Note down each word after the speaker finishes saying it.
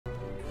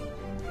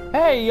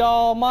Hey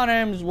y'all, my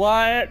name's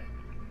Wyatt,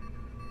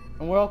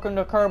 and welcome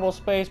to Kerbal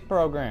Space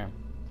Program.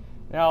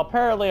 Now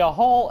apparently a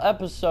whole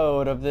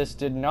episode of this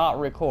did not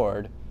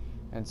record,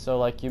 and so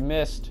like you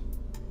missed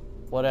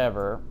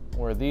whatever,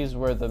 where these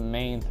were the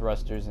main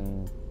thrusters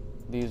and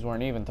these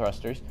weren't even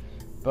thrusters,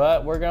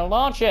 but we're gonna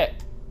launch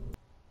it,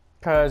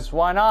 cause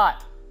why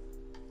not?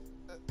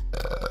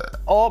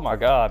 Oh my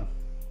god.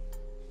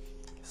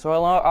 So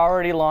I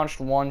already launched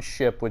one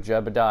ship with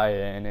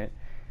Jebediah in it,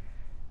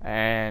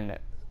 and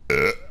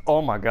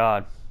oh my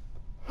god.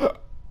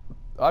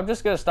 I'm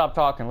just gonna stop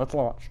talking. Let's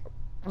launch.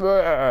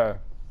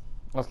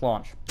 Let's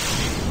launch.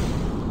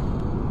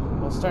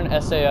 Let's turn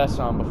SAS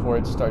on before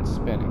it starts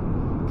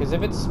spinning. Because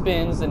if it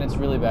spins, then it's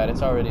really bad.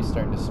 It's already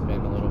starting to spin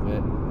a little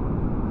bit.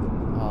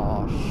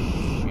 Oh,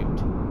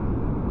 shoot.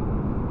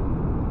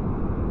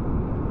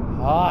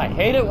 Oh, I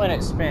hate it when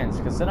it spins,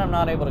 because then I'm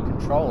not able to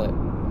control it.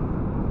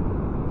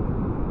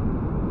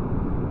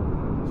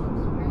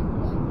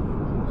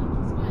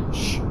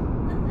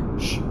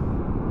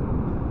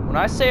 When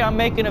I say I'm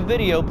making a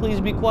video,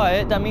 please be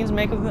quiet, that means I'm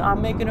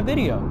making a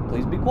video.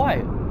 Please be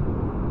quiet.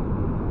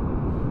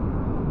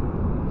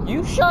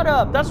 You shut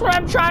up. That's what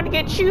I'm trying to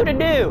get you to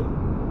do.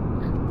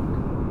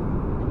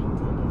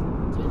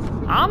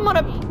 I'm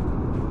gonna...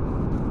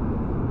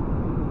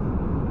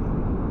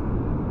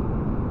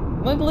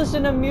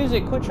 listen to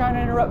music. Quit trying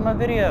to interrupt my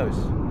videos.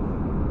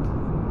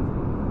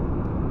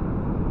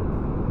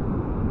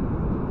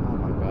 Oh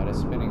my god, it's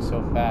spinning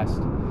so fast.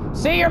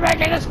 See, you're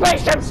making the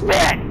spaceship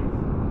spin!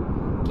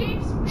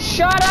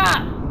 Shut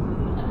up!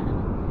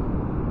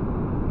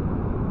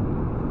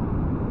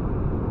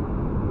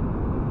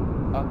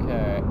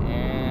 Okay,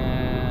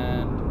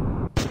 and...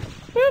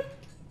 boop.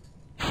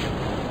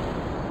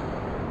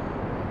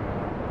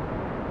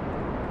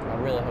 I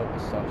really hope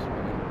it stops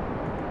spinning,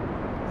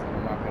 because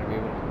I'm not going to be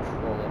able to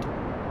control it.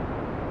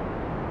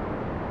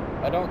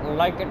 I don't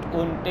like it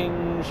when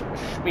things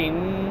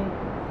spin,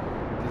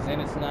 because then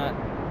it's not...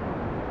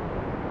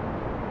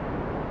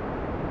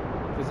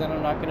 because then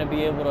I'm not going to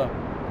be able to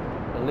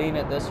lean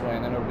it this way,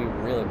 and then it'll be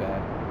really bad.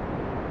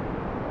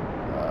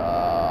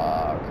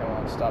 Come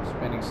on, stop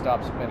spinning,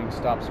 stop spinning,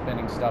 stop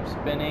spinning, stop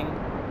spinning.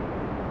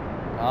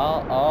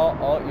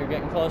 Oh, you're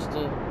getting close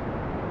to...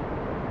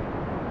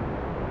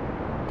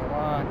 come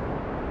on.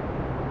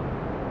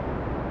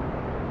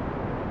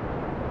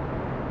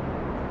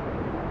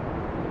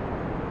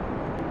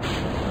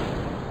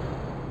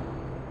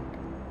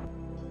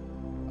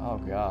 Oh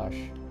gosh.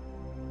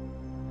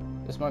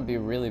 This might be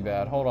really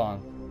bad. Hold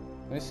on.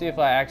 Let me see if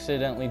I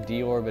accidentally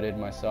deorbited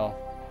myself.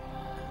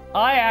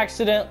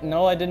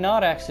 No, I did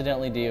not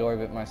accidentally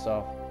deorbit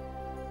myself.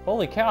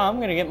 Holy cow, I'm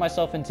gonna get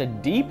myself into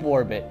deep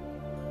orbit.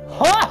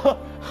 Ha!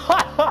 Ha!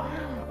 Ha!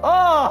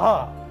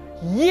 Oh!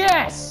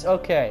 Yes!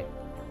 Okay.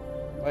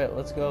 Wait,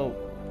 let's go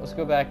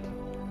back.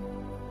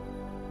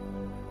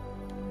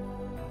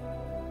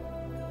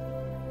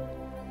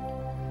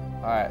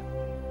 Alright.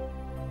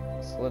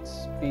 So let's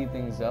speed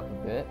things up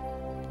a bit.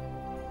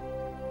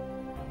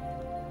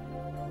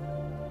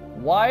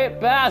 Wyatt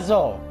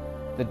Basil,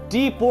 the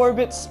deep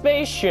orbit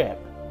spaceship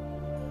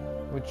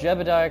with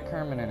Jebediah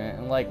Kerman in it,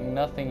 and like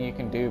nothing you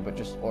can do but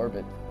just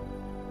orbit.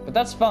 But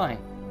that's fine.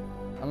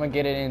 I'm gonna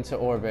get it into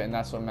orbit, and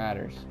that's what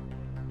matters.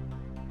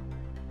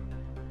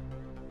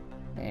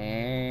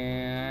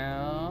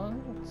 And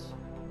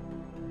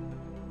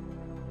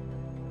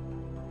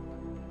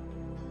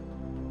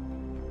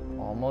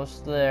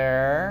almost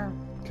there.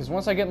 Because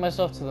once I get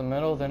myself to the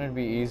middle, then it'd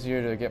be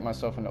easier to get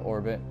myself into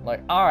orbit.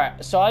 Like,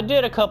 alright, so I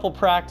did a couple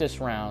practice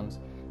rounds,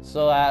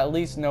 so I at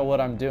least know what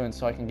I'm doing,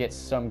 so I can get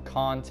some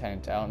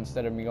content out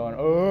instead of me going,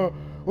 oh,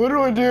 what do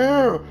I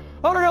do?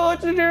 I don't know what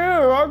to do.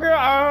 Okay,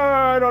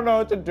 I don't know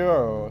what to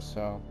do.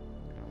 So,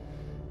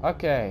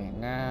 okay,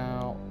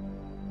 now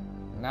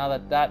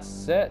that that's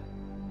set,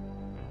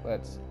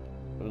 let's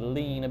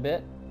lean a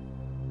bit.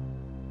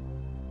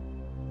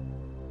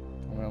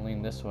 I'm gonna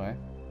lean this way.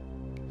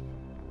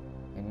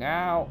 And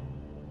now,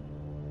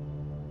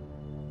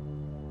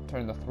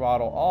 turn the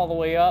throttle all the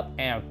way up,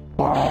 and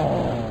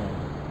boom!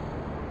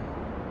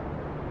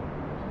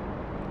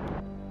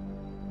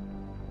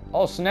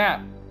 Oh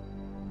snap!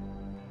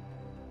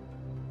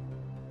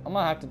 I'm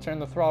gonna have to turn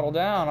the throttle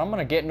down. I'm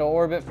gonna get into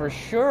orbit for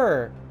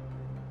sure.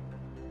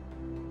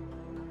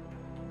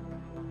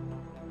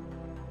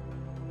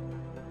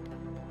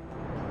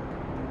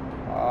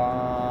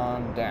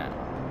 On down.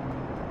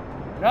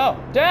 No,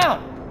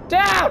 down!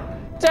 Down!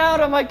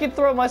 Down! I might get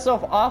throw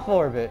myself off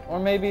orbit, or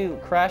maybe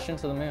crash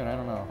into the moon. I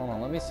don't know. Hold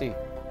on, let me see.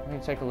 Let me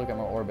take a look at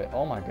my orbit.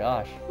 Oh my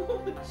gosh.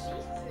 Oh, Jesus.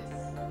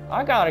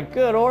 I got a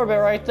good orbit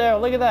right there.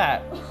 Look at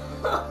that.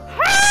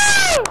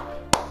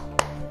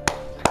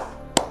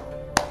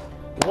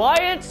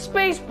 Wyatt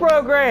Space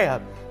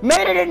Program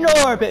made it in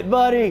orbit,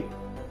 buddy.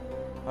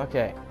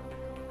 Okay.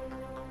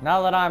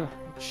 Now that I'm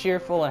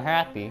cheerful and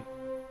happy,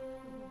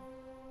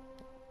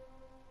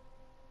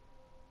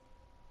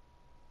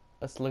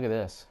 let's look at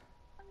this.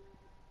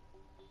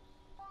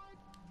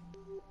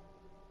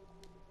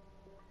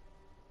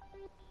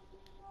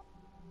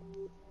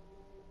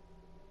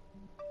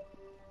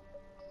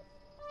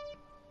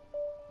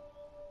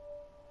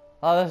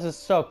 Oh, this is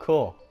so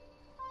cool.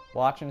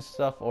 Watching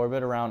stuff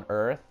orbit around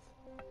Earth.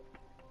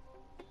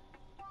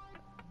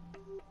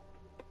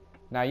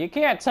 Now, you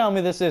can't tell me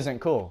this isn't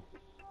cool.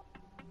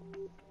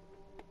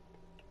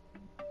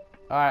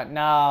 Alright,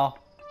 now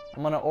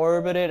I'm gonna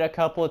orbit it a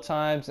couple of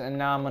times, and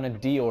now I'm gonna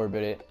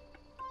deorbit it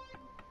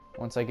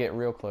once I get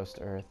real close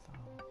to Earth.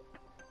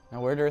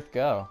 Now, where'd Earth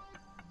go?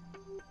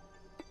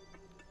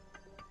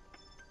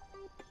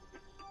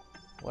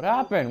 What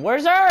happened?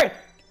 Where's Earth?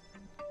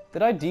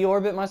 Did I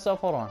deorbit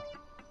myself? Hold on.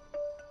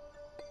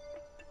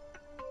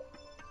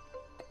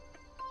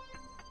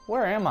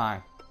 Where am I?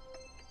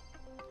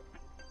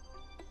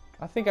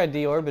 I think I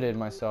deorbited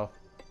myself.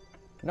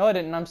 No, I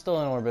didn't. I'm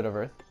still in orbit of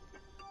Earth.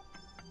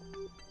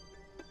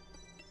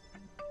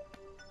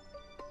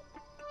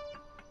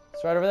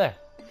 It's right over there.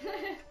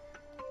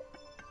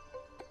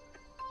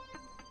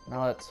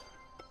 Now let's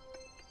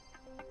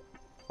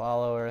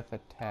follow Earth a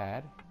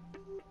tad.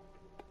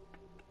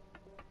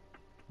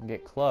 And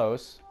get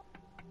close.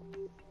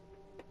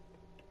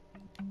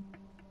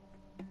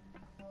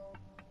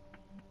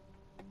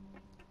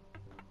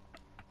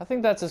 I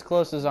think that's as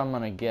close as I'm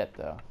gonna get,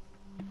 though.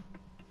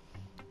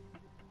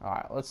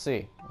 Alright, let's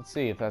see. Let's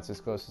see if that's as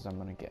close as I'm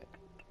gonna get.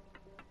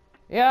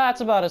 Yeah,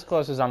 that's about as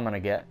close as I'm gonna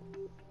get.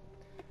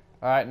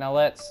 Alright, now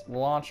let's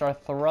launch our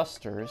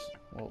thrusters.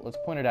 Well, let's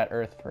point it at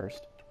Earth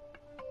first.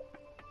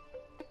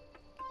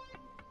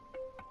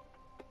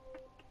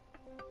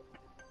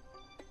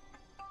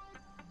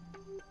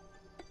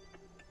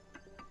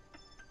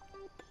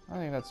 I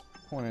think that's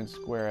pointed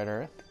square at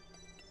Earth.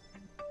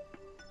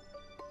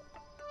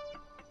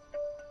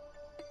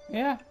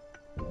 Yeah.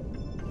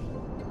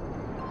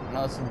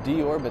 Now let's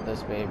deorbit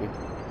this baby.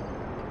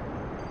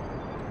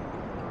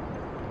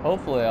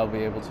 Hopefully I'll be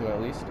able to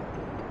at least.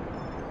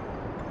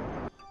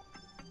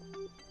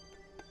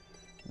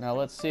 Now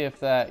let's see if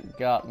that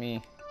got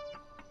me.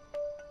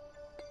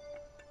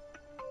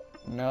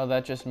 No,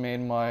 that just made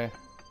my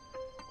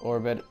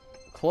orbit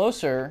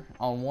closer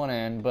on one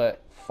end,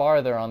 but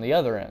farther on the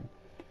other end.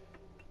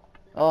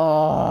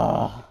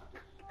 Oh,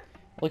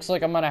 looks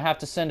like I'm gonna have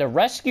to send a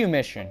rescue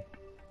mission.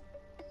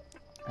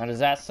 How does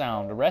that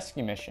sound? A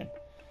rescue mission.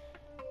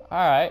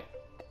 Alright.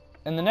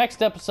 In the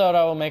next episode,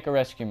 I will make a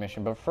rescue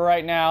mission. But for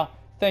right now,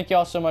 thank you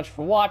all so much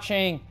for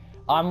watching.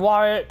 I'm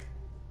Wyatt.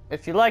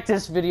 If you like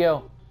this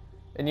video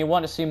and you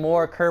want to see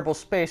more Kerbal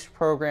Space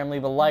Program,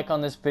 leave a like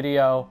on this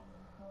video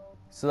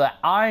so that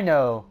I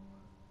know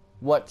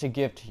what to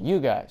give to you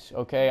guys.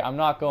 Okay? I'm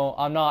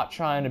not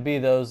trying to be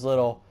those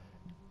little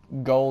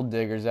gold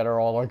diggers that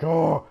are all like,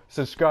 oh,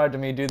 subscribe to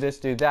me, do this,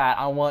 do that.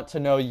 I want to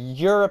know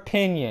your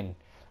opinion.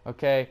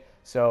 Okay?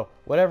 So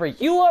whatever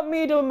you want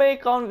me to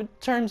make on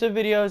terms of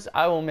videos,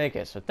 I will make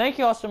it. So thank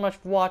you all so much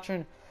for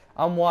watching.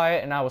 I'm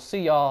Wyatt, and I will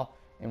see y'all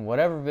in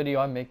whatever video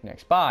I make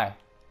next. Bye.